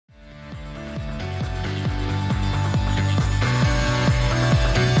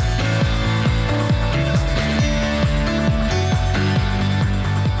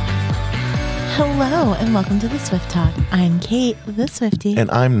Hello and welcome to the Swift Talk. I'm Kate, the Swiftie.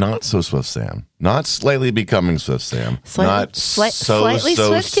 And I'm not so Swift Sam. Not slightly becoming Swift Sam. Not slightly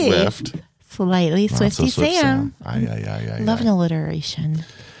Swiftie. Swift. Slightly Swiftie Sam. Love an Aye. alliteration.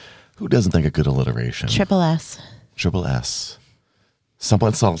 Who doesn't think a good alliteration? Triple S. Triple S.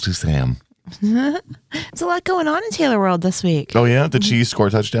 Somewhat salty Sam. There's a lot going on in Taylor World this week. Oh, yeah? Did she score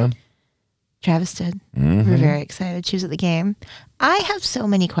a touchdown? Travis did. Mm-hmm. We're very excited. She was at the game. I have so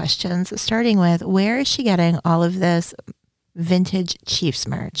many questions, starting with where is she getting all of this vintage Chiefs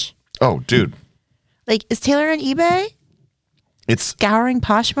merch? Oh, dude. Like, is Taylor on eBay? It's Scouring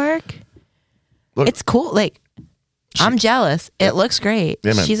Poshmark? Look, It's cool. Like, I'm jealous. It looks great.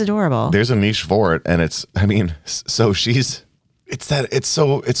 Yeah, man. She's adorable. There's a niche for it, and it's so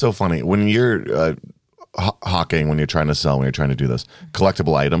it's so funny when you're hawking, when you're trying to sell, when you're trying to do this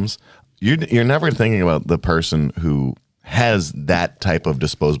collectible items. You're never thinking about the person who has that type of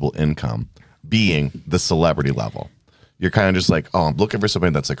disposable income being the celebrity level. You're kind of just like, oh, I'm looking for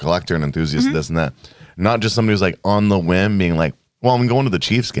somebody that's a collector and enthusiast, this and that. Not just somebody who's like on the whim being like, well, I'm going to the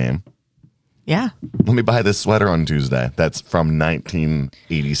Chiefs game. Yeah. Let me buy this sweater on Tuesday. That's from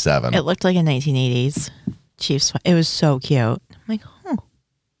 1987. It looked like a 1980s Chiefs. It was so cute. I'm like,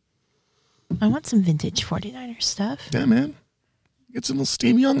 I want some vintage 49ers stuff. Yeah, man. Get some little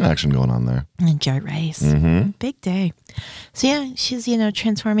Steve Young action going on there. And Joe Rice. Mm-hmm. Big day. So, yeah, she's,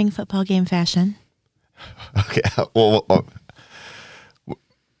 transforming football game fashion. Okay. Well,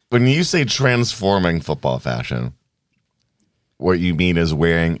 when you say transforming football fashion, what you mean is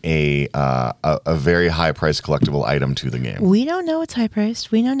wearing a very high-priced collectible item to the game. We don't know it's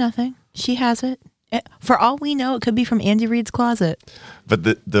high-priced. We know nothing. She has it. For all we know, it could be from Andy Reid's closet. But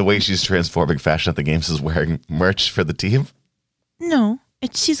the way she's transforming fashion at the games is wearing merch for the team? No.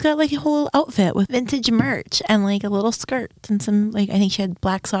 She's got like a whole outfit with vintage merch and like a little skirt and some, I think she had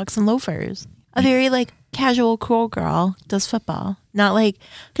black socks and loafers. A very casual, cool girl does football. Not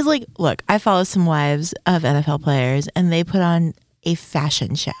because look, I follow some wives of NFL players and they put on a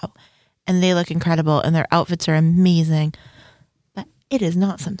fashion show and they look incredible and their outfits are amazing. But it is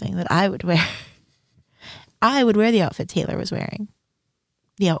not something that I would wear. I would wear the outfit Taylor was wearing.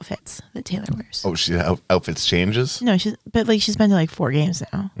 The outfits that Taylor wears. Oh, she outfits changes? No, she's been to 4 games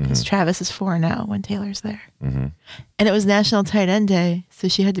now because Travis is 4-0 when Taylor's there. Mm-hmm. And it was National Tight End Day, so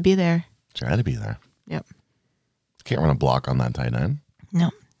she had to be there. She had to be there. Yep. Can't run a block on that tight end. No.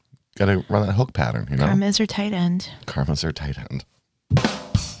 Got to run that hook pattern, Karma is her tight end. Karma's her tight end.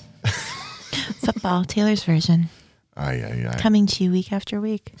 Football, Taylor's version. Aye. Coming to you week after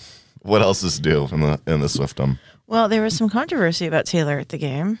week. What else is due in the Swiftum? Well, there was some controversy about Taylor at the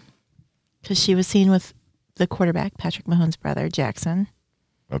game because she was seen with the quarterback, Patrick Mahones' brother, Jackson.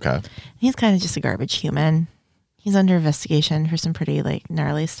 Okay. He's kind of just a garbage human. He's under investigation for some pretty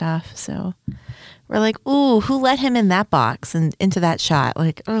gnarly stuff. So we're like, ooh, who let him in that box and into that shot?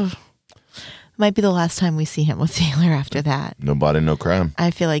 Might be the last time we see him with Taylor after that. No body, no crime.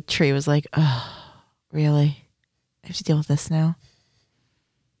 I feel like Tree was like, oh, really? I have to deal with this now.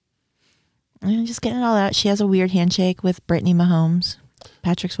 And just getting it all out. She has a weird handshake with Brittany Mahones,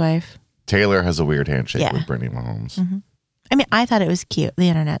 Patrick's wife. Taylor has a weird handshake with Brittany Mahones. Mm-hmm. I mean, I thought it was cute. The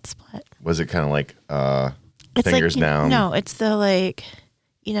internet split. Was it kind of it's fingers down? No, it's the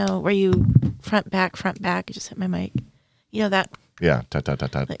where you front back. I just hit my mic. You know that? Yeah, tut.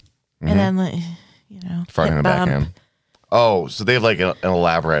 And then front hand and backhand. Oh, so they have an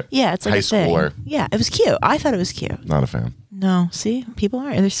elaborate it's high schooler. Yeah, it was cute. I thought it was cute. Not a fan. No, see, people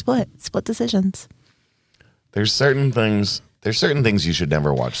aren't. They're split decisions. There's certain things you should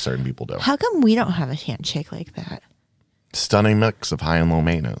never watch certain people do. How come we don't have a handshake like that? Stunning mix of high and low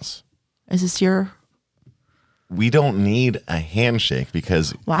maintenance. Is this your... We don't need a handshake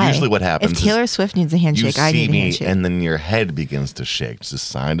because Why? Usually what happens if Taylor Swift needs a handshake, I need a handshake. And then your head begins to shake, just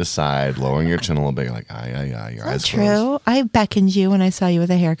side to side, lowering your chin a little bit. You're like, aye, your eyes true. closed. I beckoned you when I saw you with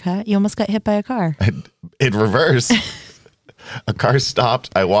a haircut. You almost got hit by a car. In reverse. A car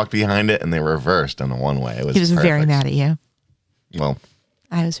stopped. I walked behind it, and they reversed in a one-way. He was very mad at you. Well,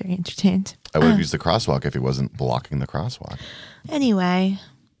 I was very entertained. I would have used the crosswalk if he wasn't blocking the crosswalk. Anyway,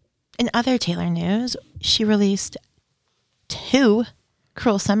 in other Taylor news, she released 2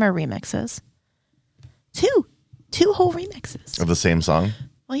 Cruel Summer remixes. 2 whole remixes. Of the same song?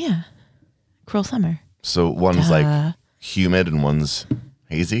 Well, yeah. Cruel Summer. So one's humid and one's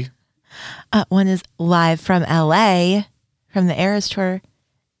hazy? One is live from LA, from the Eras Tour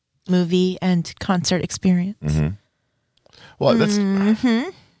movie and concert experience. Mm-hmm. Well, that's...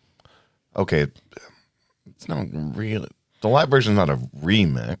 Okay. It's not really... The live version's not a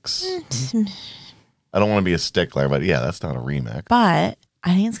remix. I don't want to be a stickler, but yeah, that's not a remix. But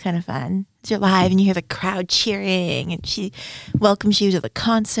I think it's kind of fun. You're live and you hear the crowd cheering, and she welcomes you to the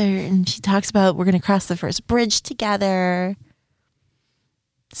concert, and she talks about we're going to cross the first bridge together.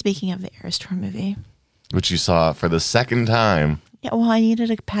 Speaking of the Eras Tour movie, which you saw for the second time. Yeah, well, I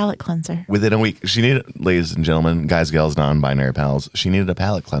needed a palate cleanser. Within a week. She needed, ladies and gentlemen, guys, gals, non-binary pals, she needed a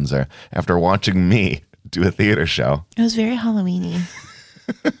palate cleanser after watching me do a theater show. It was very Halloween-y.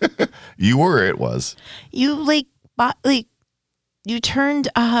 You were, it was. You you turned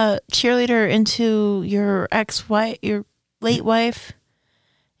a cheerleader into your ex-wife, your late wife.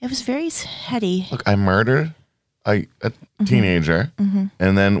 It was very heady. Look, I murdered a teenager,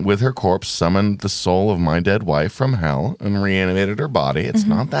 and then with her corpse summoned the soul of my dead wife from hell and reanimated her body. It's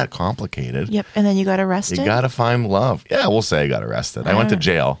not that complicated. Yep, and then you got arrested? You got to find love. Yeah, we'll say I got arrested. I went to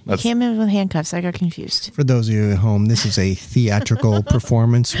jail. You came in with handcuffs. I got confused. For those of you at home, this is a theatrical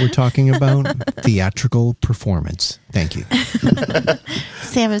performance we're talking about. Theatrical performance. Thank you.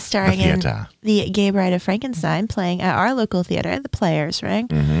 Sam is starring in The Gay Bride of Frankenstein, playing at our local theater, the Players, right?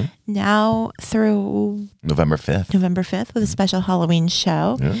 Now through November 5th with a special Halloween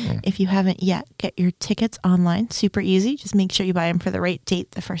show. Yeah. If you haven't yet, get your tickets online. Super easy. Just make sure you buy them for the right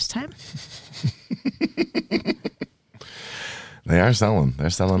date the first time. They are selling. They're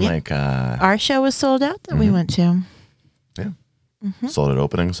selling like... Our show was sold out that we went to. Yeah. Sold at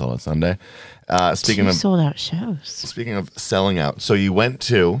opening, sold at Sunday. Speaking of sold out shows. Speaking of selling out, so you went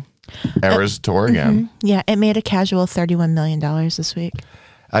to Eras Tour again. Yeah, it made a casual $31 million this week.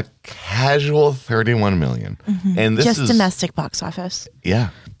 A casual $31 million. And this just is domestic box office. Yeah.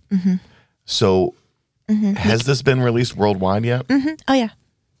 So has this been released worldwide yet? Oh yeah.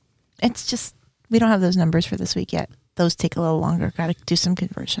 It's just we don't have those numbers for this week yet. Those take a little longer. Got to do some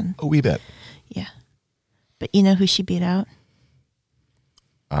conversion. A wee bit. Yeah. But you know who she beat out?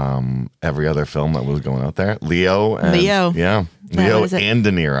 Every other film that was going out there. Leo. Yeah. Leo and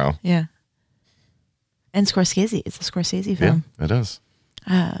De Niro. Yeah. And Scorsese. It's a Scorsese film. Yeah, it is.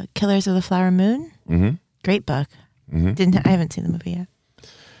 Killers of the Flower Moon. Great book. I haven't seen the movie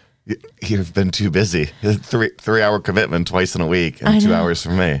yet. You've been too busy. 3-hour commitment twice in a week and 2 hours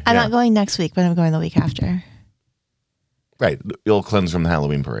for me. I'm not going next week, but I'm going the week after. Right. You'll cleanse from the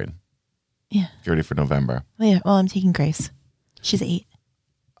Halloween parade. Yeah. You're ready for November. Well, yeah. Well, I'm taking Grace. She's 8.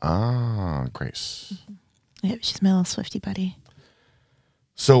 Ah, Grace. Yeah, she's my little Swiftie buddy.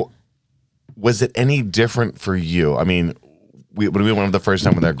 So was it any different for you? I mean, when we went the first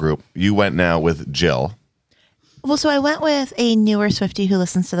time with our group, you went now with Jill. Well, so I went with a newer Swiftie who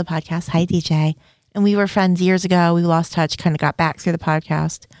listens to the podcast. Hi, DJ. And we were friends years ago. We lost touch, kind of got back through the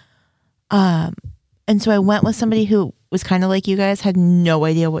podcast. And so I went with somebody who was kind of like you guys, had no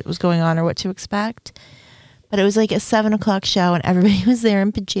idea what was going on or what to expect. But it was like a 7:00 show and everybody was there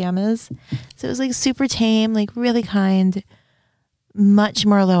in pajamas. So it was like super tame, like really kind, much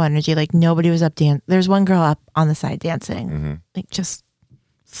more low energy. Like nobody was up dancing. There's one girl up on the side dancing, like just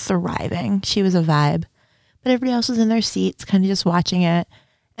thriving. She was a vibe. But everybody else was in their seats, kind of just watching it.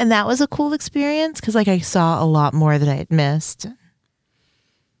 And that was a cool experience because like I saw a lot more that I had missed.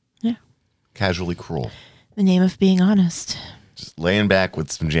 Yeah. Casually cruel. The name of being honest. Just laying back with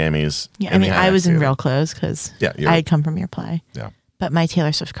some jammies. Yeah, I mean, I was in real clothes because I had come from your play. Yeah. But my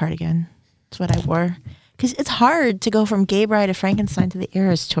Taylor Swift cardigan is what I wore. Because it's hard to go from Gay Bride of Frankenstein to the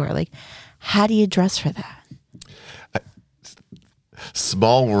Eras Tour. Like, how do you dress for that?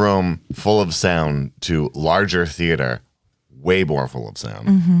 Small room full of sound to larger theater, way more full of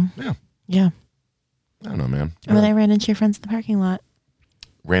sound. Yeah. Yeah. I don't know, man. And then I ran into your friends in the parking lot.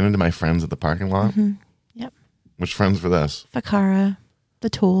 Ran into my friends at the parking lot? Yep. Which friends were this? Fakara, the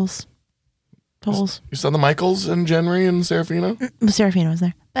Tools. You saw the Michaels and Jenry and Serafina? Serafina was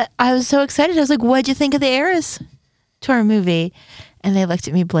there. But I was so excited. I was like, what'd you think of the Eras Tour movie? And they looked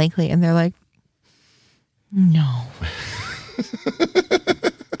at me blankly and they're like, no.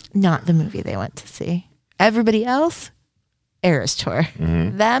 Not the movie they went to see. Everybody else, Eras Tour.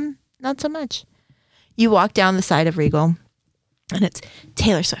 Them, not so much. You walk down the side of Regal and it's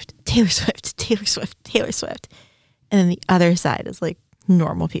Taylor Swift, Taylor Swift, Taylor Swift, Taylor Swift. And then the other side is like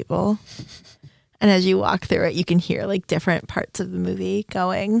normal people. And as you walk through it, you can hear like different parts of the movie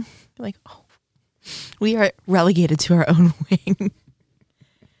going. Like, oh, we are relegated to our own wing.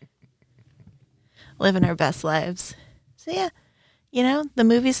 Living our best lives. So yeah, you know, the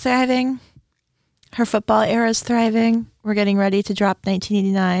movie's thriving. Her football era's thriving. We're getting ready to drop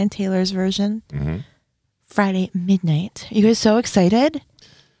 1989, Taylor's version. Friday midnight. Are you guys so excited?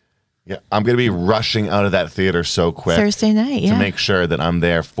 Yeah, I'm going to be rushing out of that theater so quick. Thursday night, yeah. To make sure that I'm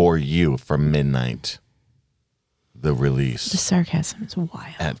there for you for midnight. The release. The sarcasm is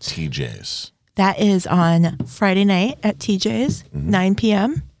wild. At TJ's. That is on Friday night at TJ's, 9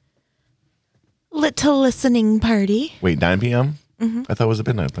 p.m. little listening party. Wait, 9 p.m.? I thought it was a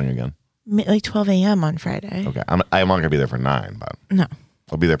midnight thing again. Like 12 a.m. on Friday. Okay. I'm not going to be there for 9, but No.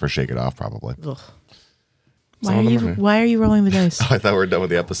 I'll be there for Shake It Off probably. Ugh. Some of them are- Why are you rolling the dice? I thought we were done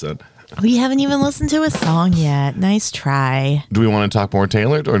with the episode. We haven't even listened to a song yet. Nice try. Do we want to talk more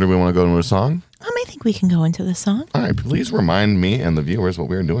tailored or do we want to go into a song? I think we can go into the song. All right. Please remind me and the viewers what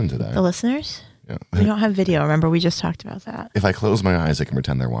we were doing today. The listeners? Yeah. We don't have video. Remember, we just talked about that. If I close my eyes, I can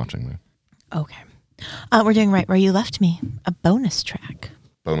pretend they're watching me. Okay. We're doing Right Where You Left Me, a bonus track.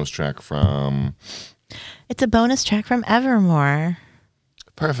 Bonus track from... It's a bonus track from Evermore.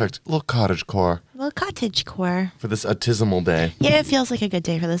 Perfect. Little cottagecore A little cottage core. for this autismal day. Yeah, it feels like a good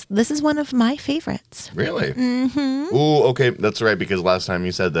day for this. This is one of my favorites. Really? Mm-hmm. Ooh, okay. That's right, because last time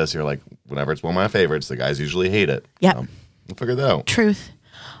you said this, you're like, whenever it's one of my favorites, the guys usually hate it. Yep. So, we'll figure that out. Truth.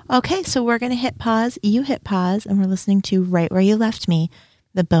 Okay, so we're going to hit pause. You hit pause, and we're listening to Right Where You Left Me,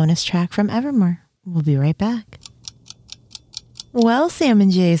 the bonus track from Evermore. We'll be right back. Well, Sam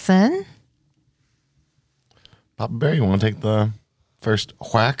and Jason. Papa Bear, you want to take the first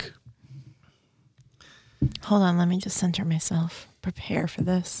whack? Hold on, let me just center myself. Prepare for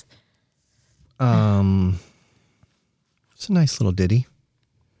this. It's a nice little ditty.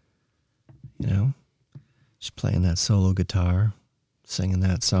 You know, just playing that solo guitar, singing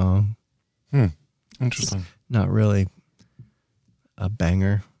that song. Interesting. Not really a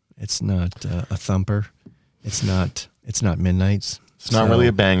banger. It's not a thumper. It's not Midnight's. It's not really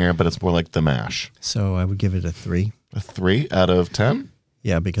a banger, but it's more like the mash. So I would give it a 3. A 3 out of 10?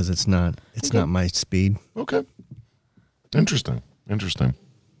 Yeah, because it's not my speed. Okay. Interesting.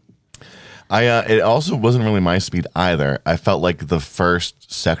 It also wasn't really my speed either. I felt like the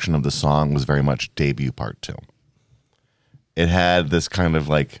first section of the song was very much debut part 2. It had this kind of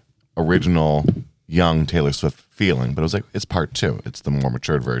like original young Taylor Swift feeling, but it was like, it's part 2. It's the more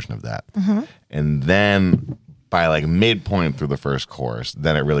matured version of that. And then by like midpoint through the first chorus,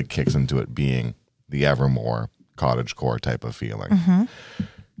 then it really kicks into it being the Evermore cottagecore type of feeling.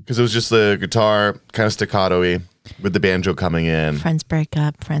 Because it was just the guitar kind of staccato-y with the banjo coming in. Friends break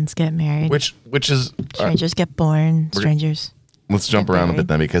up, friends get married. Which is... Strangers get born, strangers. Let's jump around a bit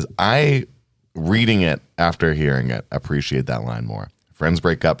then, because I, reading it after hearing it, appreciate that line more. Friends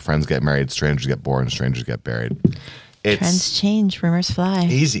break up, friends get married, strangers get born, strangers get buried. It's Trends change, rumors fly.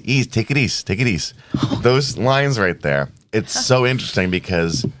 easy, take it easy. Those lines right there, it's so interesting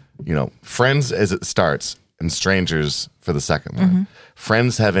because, you know, friends as it starts and strangers for the second line.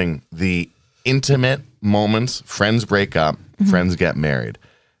 Friends having the intimate moments, friends break up, friends get married.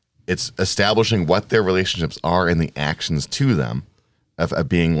 It's establishing what their relationships are and the actions to them of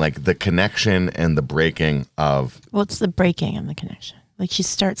being like the connection and the breaking of. What's the breaking of the connection? Like she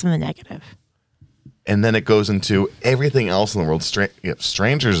starts in the negative. And then it goes into everything else in the world.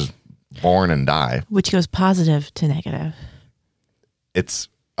 Strangers born and die. Which goes positive to negative. It's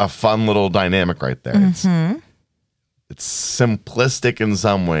a fun little dynamic right there. It's simplistic in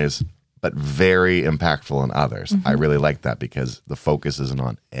some ways, but very impactful in others. I really like that because the focus isn't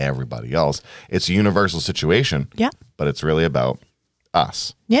on everybody else. It's a universal situation, but it's really about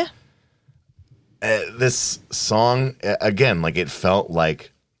us. Yeah. This song, again, like it felt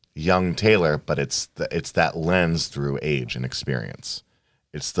like young Taylor, but it's that lens through age and experience.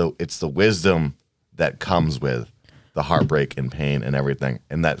 It's the wisdom that comes with the heartbreak and pain and everything,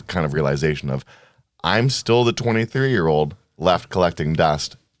 and that kind of realization of I'm still the 23-year-old left collecting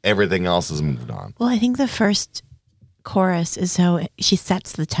dust. Everything else has moved on. Well, I think the first chorus is so she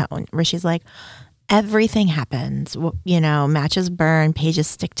sets the tone where she's like, everything happens, you know, matches burn, pages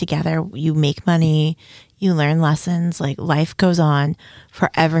stick together, you make money, you learn lessons, like life goes on for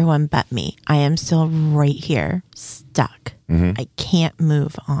everyone but me. I am still right here, stuck. I can't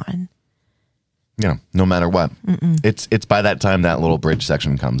move on. Yeah, no matter what. It's by that time that little bridge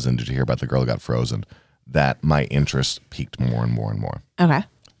section comes in, did you hear about the girl who got frozen, that my interest peaked more and more and more. Okay.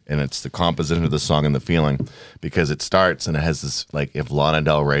 And it's the composition of the song and the feeling, because it starts and it has this, like if Lana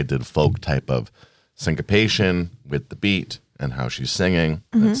Del Rey did folk type of syncopation with the beat and how she's singing.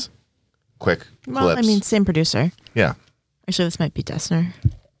 It's quick clips. Well, I mean, same producer. Yeah. Actually, this might be Dessner.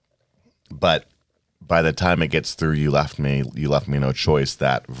 But by the time it gets through You Left Me No Choice,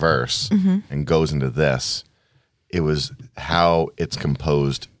 that verse, and goes into this, it was how it's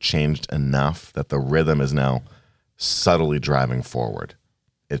composed changed enough that the rhythm is now subtly driving forward.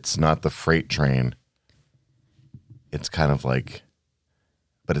 It's not the freight train. It's kind of like,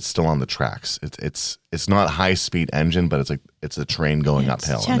 but it's still on the tracks. It's not high speed engine, but it's like it's a train going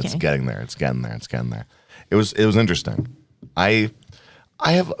uphill, and it's getting there. It was interesting. I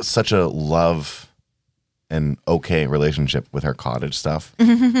have such a love an okay relationship with her cottage stuff.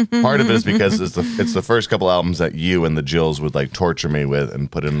 Part of it is because it's the first couple albums that you and the Jills would like torture me with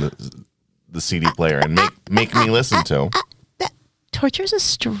and put in the CD player and make me listen to. Torture is a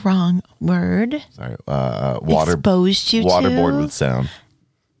strong word. Sorry, Exposed you waterboard to. with sound.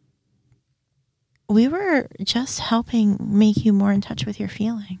 We were just helping make you more in touch with your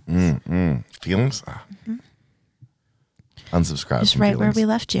feelings. Feelings? Unsubscribe. Just from right feelings. where we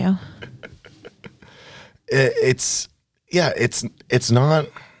left you. It's not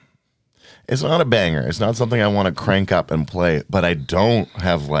a banger. It's not something I want to crank up and play, but I don't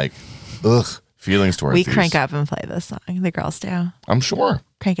have like feelings towards We these. crank up and play this song. The girls do. I'm sure.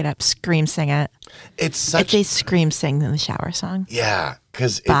 Crank it up, scream, sing it. It's a scream, sing in the shower song. yeah,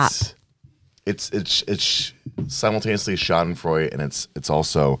 because Bop. it's simultaneously Schadenfreude and it's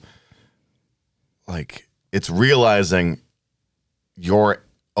also like it's realizing your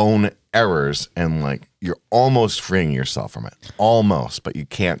own errors and like you're almost freeing yourself from it. Almost, but you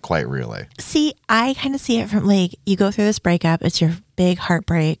can't quite really. See, I kind of see it from like you go through this breakup, it's your big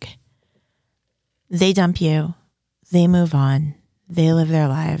heartbreak. They dump you, they move on, they live their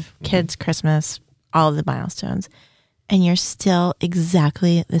life, kids, Christmas, all of the milestones, and you're still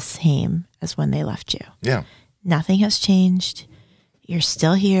exactly the same as when they left you. Yeah. Nothing has changed. You're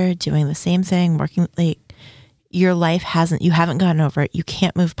still here doing the same thing, working like your life you haven't gotten over it. You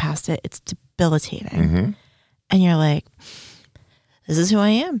can't move past it. It's debilitating. And you're like, this is who I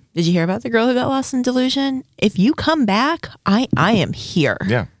am. Did you hear about the girl who got lost in delusion? If you come back, I am here.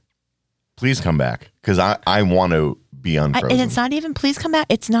 Yeah. Please come back because I want to be unfrozen. And it's not even, please come back.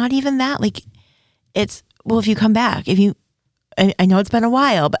 It's not even that. Like, it's, well, if you come back, I know it's been a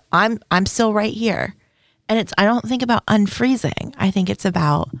while, but I'm still right here. And I don't think about unfreezing. I think it's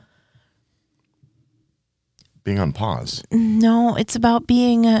about being on pause. No, it's about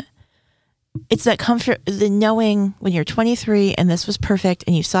being, it's that comfort, the knowing when you're 23 and this was perfect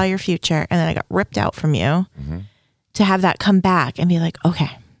and you saw your future and then I got ripped out from you to have that come back and be like, okay,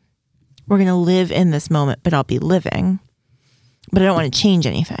 we're going to live in this moment, but I'll be living, but I don't want to change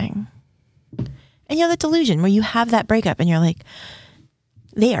anything. And you know, the delusion where you have that breakup and you're like,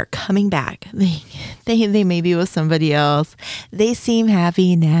 they are coming back. They may be with somebody else. They seem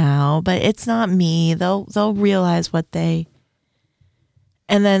happy now, but it's not me. They'll realize what they.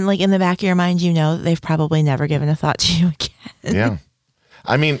 And then, like in the back of your mind, you know they've probably never given a thought to you again. Yeah,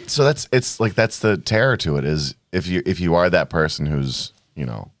 I mean, so that's the terror to it is if you are that person who's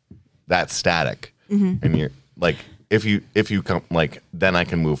that static and you're like. If you come like then I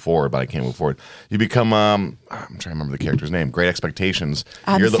can move forward, but I can't move forward. You become I'm trying to remember the character's name. Great Expectations.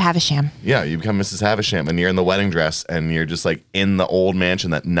 Mrs. Havisham. Yeah, you become Mrs. Havisham, and you're in the wedding dress, and you're just like in the old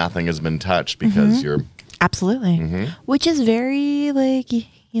mansion that nothing has been touched because you're absolutely, which is very like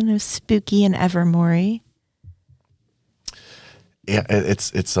spooky and Evermore-y. Yeah,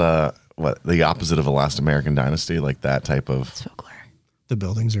 it's what the opposite of a Last American Dynasty, like that type of It's folklore. The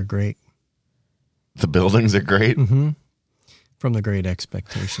buildings are great. The buildings are great. From the Great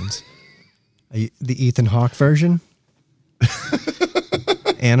Expectations. The Ethan Hawke version.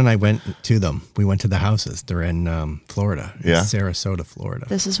 Ann and I went to them. We went to the houses. They're in Florida. In Yeah. Sarasota, Florida.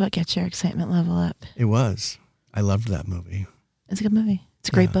 This is what gets your excitement level up. It was. I loved that movie. It's a good movie. It's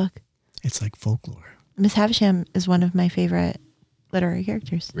a great book. It's like folklore. Miss Havisham is one of my favorite literary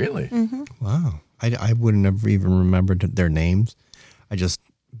characters. Really? Wow. I wouldn't have even remembered their names. I just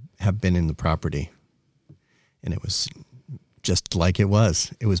have been in the property. And it was just like it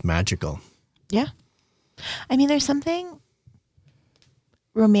was. It was magical. Yeah. I mean, there's something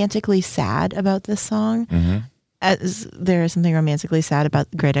romantically sad about this song. As there is something romantically sad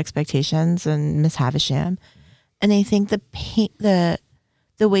about Great Expectations and Miss Havisham. And I think the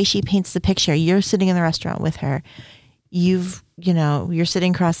way she paints the picture, you're sitting in the restaurant with her. You're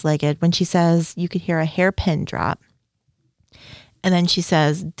sitting cross-legged. When she says you could hear a hairpin drop. And then she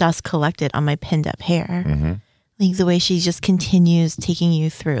says, dust collected on my pinned up hair. Like the way she just continues taking you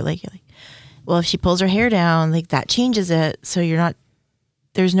through. Like, well, if she pulls her hair down, like that changes it. So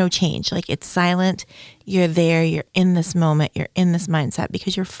there's no change. Like it's silent. You're there. You're in this moment. You're in this mindset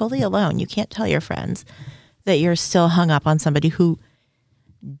because you're fully alone. You can't tell your friends that you're still hung up on somebody who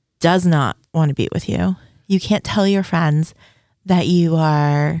does not want to be with you. You can't tell your friends that you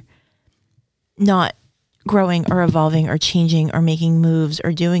are not growing or evolving or changing or making moves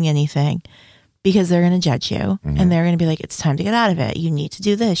or doing anything because they're going to judge you and they're going to be like, it's time to get out of it. You need to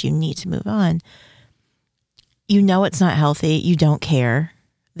do this. You need to move on. You know, it's not healthy. You don't care.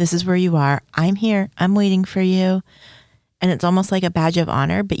 This is where you are. I'm here. I'm waiting for you. And it's almost like a badge of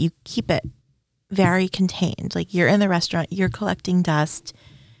honor, but you keep it very contained. Like you're in the restaurant, you're collecting dust.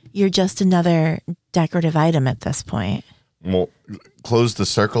 you're just another decorative item at this point. Well, close the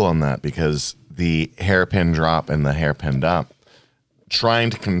circle on that, because the hairpin drop and the hair pinned up, trying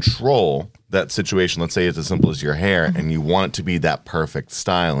to control that situation. Let's say it's as simple as your hair and you want it to be that perfect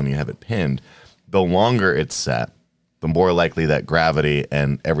style and you have it pinned. The longer it's set, the more likely that gravity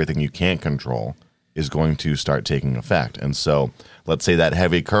and everything you can't control is going to start taking effect. And so let's say that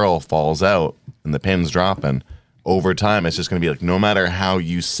heavy curl falls out and the pin's dropping. Over time, it's just going to be like, no matter how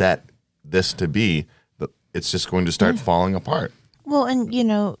you set this to be, it's just going to start falling apart. Well, and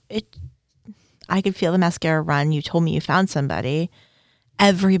I could feel the mascara run. You told me you found somebody.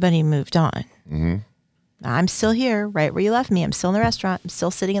 Everybody moved on. Mm-hmm. I'm still here, right where you left me. I'm still in the restaurant. I'm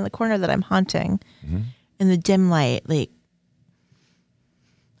still sitting in the corner that I'm haunting in the dim light. Like,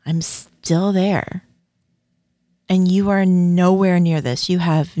 I'm still there. And you are nowhere near this. You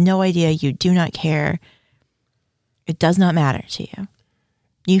have no idea. You do not care. It does not matter to you.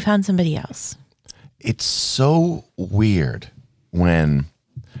 You found somebody else. It's so weird when,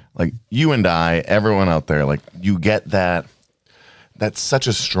 like, you and I, everyone out there, like, you get that. That's such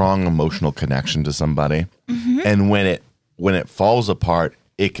a strong emotional connection to somebody. Mm-hmm. And when it falls apart,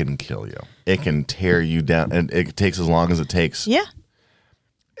 it can kill you. It can tear you down. And it takes as long as it takes. Yeah.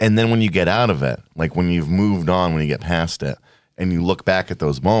 And then when you get out of it, like when you've moved on, when you get past it, and you look back at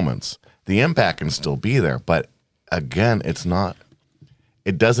those moments, the impact can still be there. But again,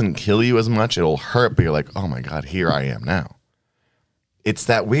 it doesn't kill you as much. It'll hurt, but you're like, oh my God, here I am now. It's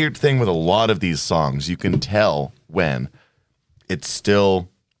that weird thing with a lot of these songs. You can tell when it's still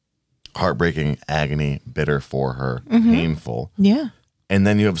heartbreaking, agony, bitter for her, painful. Yeah. And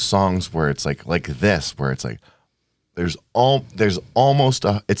then you have songs where it's like this, where it's like, there's almost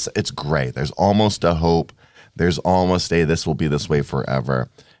a, it's gray. There's almost a hope. There's almost a, this will be this way forever.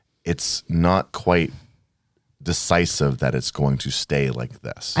 It's not quite decisive that it's going to stay like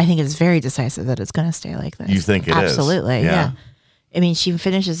this. I think it's very decisive that it's going to stay like this. You think it is? Absolutely. Yeah. I mean, she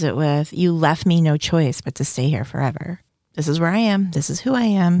finishes it with, you left me no choice but to stay here forever. This is where I am. This is who I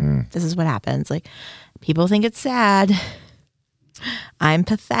am. This is what happens. Like, people think it's sad. I'm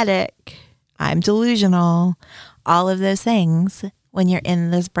pathetic. I'm delusional. All of those things when you're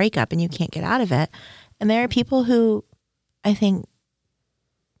in this breakup and you can't get out of it. And there are people who I think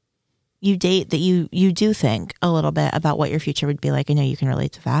you date that you do think a little bit about what your future would be like. I know you can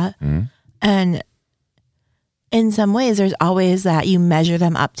relate to that. And in some ways, there's always that you measure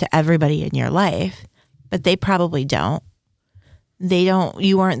them up to everybody in your life, but they probably don't.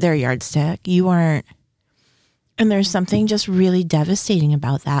 You aren't their yardstick. You aren't. And there's something just really devastating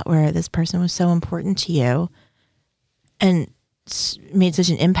about that, where this person was so important to you and made such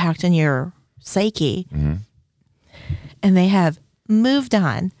an impact on your psyche. And they have moved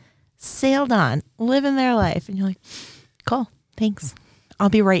on, sailed on, living their life. And you're like, cool, thanks. I'll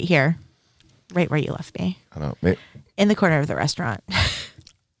be right here, right where you left me. I don't know. In the corner of the restaurant.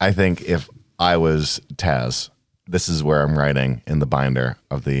 I think if I was Taz, this is where I'm writing in the binder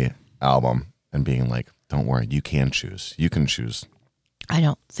of the album and being like, don't worry, you can choose. You can choose. I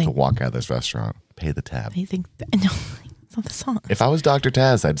don't think to walk out of this restaurant, pay the tab. I think no, it's not the song. If I was Dr.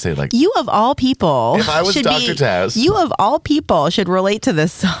 Taz, I'd say, like, you of all people. If I was Dr. Taz, you of all people should relate to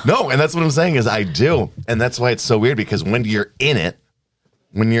this song. No, and that's what I'm saying is I do, and that's why it's so weird, because when you're in it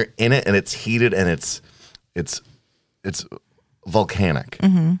and it's heated and it's volcanic,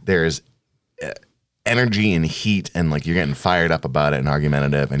 there's energy and heat, and like you're getting fired up about it and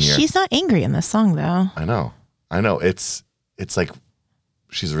argumentative, and she's not angry in this song though. I know. It's like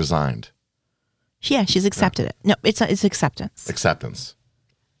she's resigned. Yeah, she's accepted it. No, it's not. It's acceptance.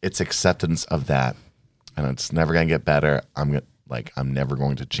 It's acceptance of that, and it's never gonna get better. I'm never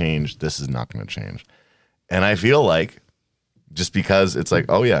going to change. This is not going to change, and I feel like just because it's like,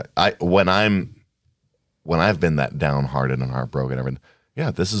 oh yeah, when I've been that downhearted and heartbroken, everything. Yeah,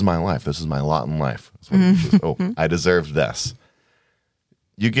 this is my life. This is my lot in life. I deserved this.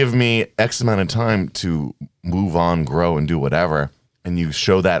 You give me X amount of time to move on, grow, and do whatever, and you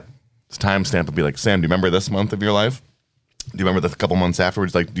show that timestamp and be like, Sam, do you remember this month of your life? Do you remember the couple months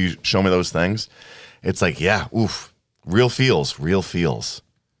afterwards? Like, do you show me those things? It's like, yeah, oof, real feels.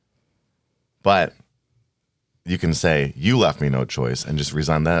 But you can say, you left me no choice and just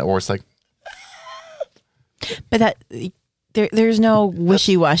resign that, or it's like, but that... There's no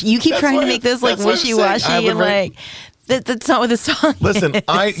wishy-washy. You keep trying to make this like wishy-washy and like that's not what the song Listen,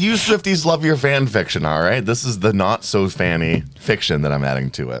 is. You Swifties love your fan fiction, all right? This is the not so fanny fiction that I'm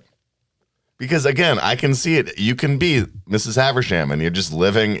adding to it. Because again, I can see it. You can be Mrs. Haversham and you're just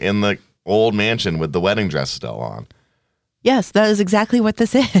living in the old mansion with the wedding dress still on. Yes, that is exactly what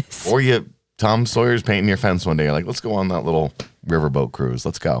this is. Or Tom Sawyer's painting your fence one day. You're like, let's go on that little riverboat cruise.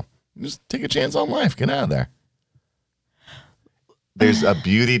 Let's go. Just take a chance on life. Get out of there. There's a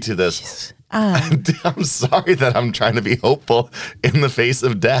beauty to this. I'm sorry that I'm trying to be hopeful in the face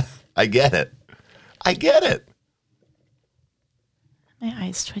of death. I get it. My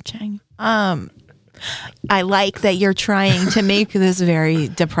eyes twitching. I like that you're trying to make this very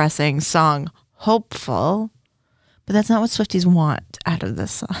depressing song hopeful, but that's not what Swifties want out of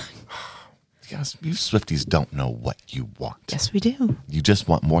this song. Yes, you Swifties don't know what you want. Yes, we do. You just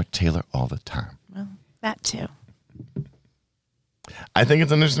want more Taylor all the time. Well, that too. I think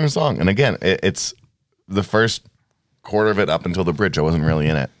it's an interesting song. And again, it's the first quarter of it up until the bridge. I wasn't really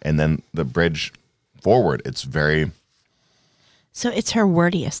in it. And then the bridge forward, it's very... So it's her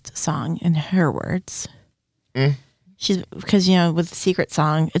wordiest song in her words. She's because with the Secret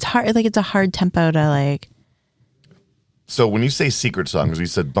song, it's hard. Like it's a hard tempo to like. So when you say secret songs, you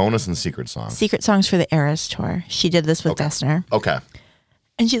said bonus and secret songs. Secret songs for the Eras tour. She did this with Dessner. Okay.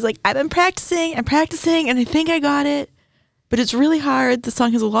 And she's like, I've been practicing, and I think I got it, but it's really hard. The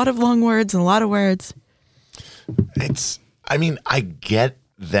song has a lot of long words and a lot of words. I get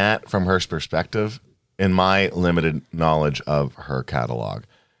that from her perspective. In my limited knowledge of her catalog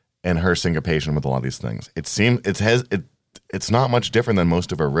and her syncopation with a lot of these things, it's not much different than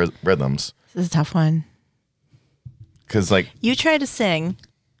most of her rhythms. This is a tough one. Because you try to sing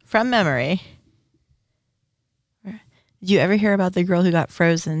from memory. Did you ever hear about the girl who got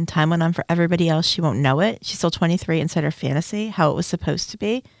frozen? Time went on for everybody else. She won't know it. She's still 23 inside her fantasy, how it was supposed to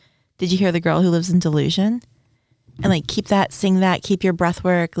be. Did you hear the girl who lives in delusion? And sing that, keep your breath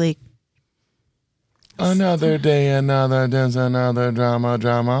work, Another day, another dance, another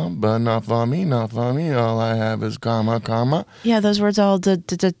drama, but not for me. All I have is karma. Yeah, those words all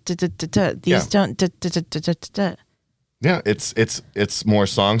These don't Yeah, it's more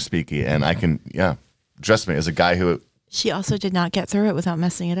song speaky, and I can trust me as a guy who. She also did not get through it without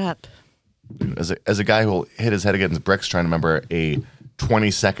messing it up. As a guy who will hit his head against bricks trying to remember a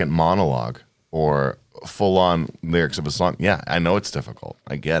 20-second monologue or full on lyrics of a song. Yeah, I know it's difficult.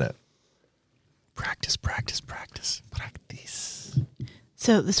 I get it. Practice.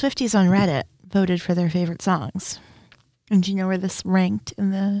 So the Swifties on Reddit voted for their favorite songs. And do you know where this ranked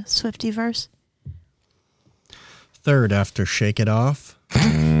in the Swiftie verse? Third after Shake It Off.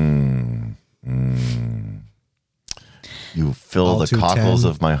 You fill All the Too cockles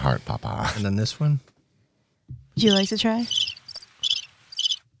 10. of my heart, Papa. And then this one. Would you like to try?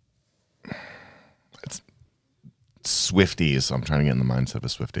 Swifties. I'm trying to get in the mindset of a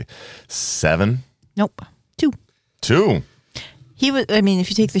Swiftie. 7? Nope. 2. 2. If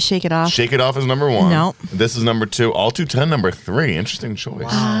you take the Shake It Off. Shake It Off is number 1. No. This is number 2. All Too 10, number 3. Interesting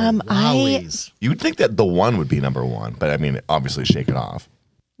choice. You would think that the 1 would be number 1, but obviously Shake It Off.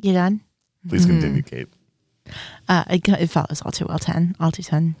 You done? Please continue, Kate. It follows All Too Well 10. All Too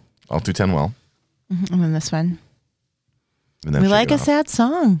 10. All Too 10 well. Mm-hmm. And then this one. And then We Shake like It a Off. sad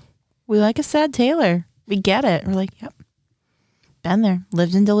song. We like a sad Taylor. We get it. We're like, yep. Been there.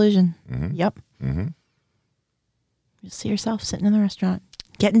 Lived in delusion. Mm-hmm. Yep. Mm-hmm. You see yourself sitting in the restaurant,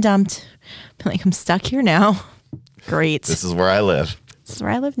 getting dumped. I'm stuck here now. Great. This is where I live. This is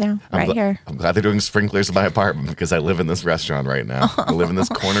where I live now. Here. I'm glad they're doing sprinklers in my apartment because I live in this restaurant right now. I live in this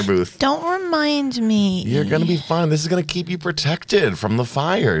corner booth. Don't remind me. You're going to be fine. This is going to keep you protected from the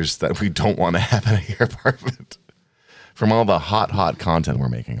fires that we don't want to happen at your apartment. From all the hot content we're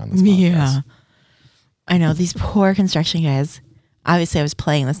making on this podcast. Yeah. I know. These poor construction guys. Obviously, I was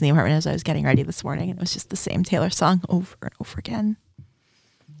playing this in the apartment as I was getting ready this morning, and it was just the same Taylor song over and over again.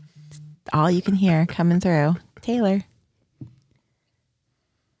 It's all you can hear coming through. Taylor.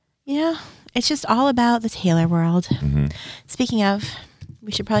 It's just all about the Taylor world. Mm-hmm. Speaking of,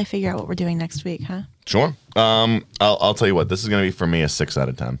 we should probably figure out what we're doing next week, huh? Sure. I'll tell you what. This is going to be, for me, a 6 out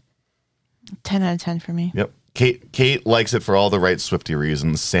of 10. 10 out of 10 for me. Yep. Kate likes it for all the right Swiftie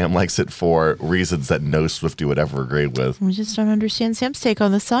reasons. Sam likes it for reasons that no Swiftie would ever agree with. We just don't understand Sam's take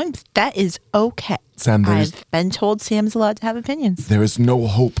on this song. That is okay. Sam, I've been told Sam's allowed to have opinions. There is no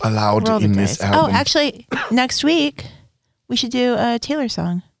hope allowed in this album. Oh, actually, next week, we should do a Taylor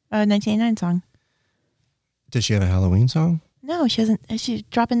song, a 1989 song. Does she have a Halloween song? No, she hasn't. She's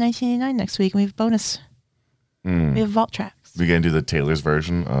dropping 1989 next week, and we have bonus. We have vault tracks. We're going to do the Taylor's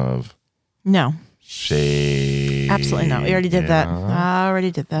version of... No. Shade. Absolutely not. We already did that. I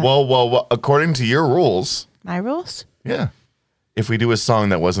already did that. Well, according to your rules. My rules? Yeah. If we do a song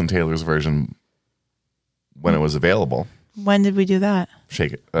that wasn't Taylor's version when it was available. When did we do that?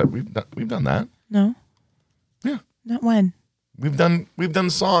 Shake it. We've done that. No. Yeah. Not when. We've done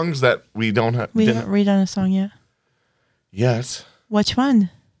songs that we don't have. We haven't redone a song yet. Yes. Which one?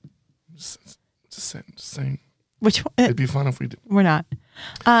 Just saying. Which one? It'd be fun if we did. We're not.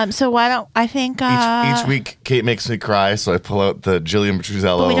 So why don't I think Each week, Kate makes me cry, so I pull out the Jillian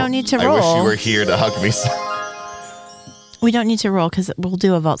Petruzzello. But we don't need to I wish you roll. were here to hug me. We don't need to roll because we'll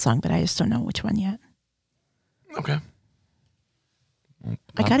do a vault song, but I just don't know which one yet. Okay.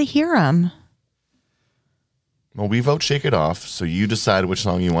 I got to hear them. Well, we vote Shake It Off, so you decide which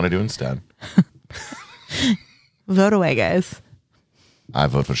song you want to do instead. Vote away, guys. I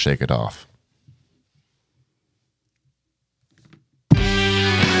vote for Shake It Off.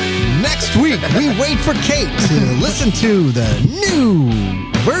 Next week, we wait for Kate to listen to the new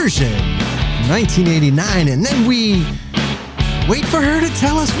version from 1989, and then we wait for her to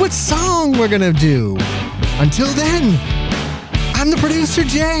tell us what song we're going to do. Until then, I'm the producer,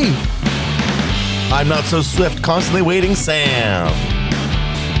 Jay. I'm not so swift, constantly waiting, Sam.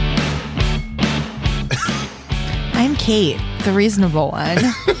 I'm Kate, the reasonable one.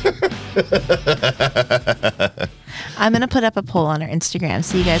 I'm going to put up a poll on our Instagram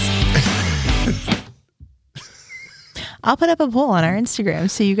so you guys... I'll put up a poll on our Instagram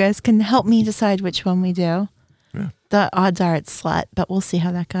so you guys can help me decide which one we do. Yeah. The odds are it's Slut, but we'll see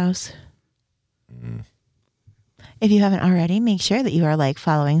how that goes. If you haven't already, make sure that you are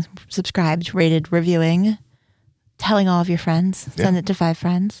following, subscribed, rated, reviewing, telling all of your friends. Send it to 5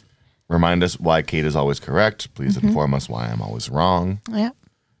 friends. Remind us why Kate is always correct. Please inform us why I'm always wrong. Yep.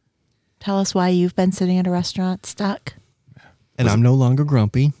 Tell us why you've been sitting at a restaurant stuck. And I'm no longer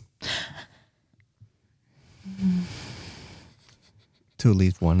grumpy. To at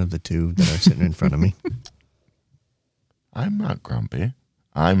least one of the two that are sitting in front of me. I'm not grumpy.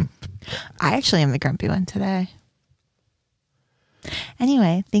 I actually am the grumpy one today.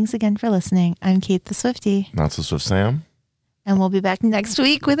 Anyway, thanks again for listening. I'm Kate the Swiftie. Not so swift, Sam. And we'll be back next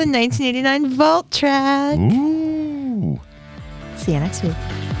week with a 1989 vault track. Ooh. See you next week.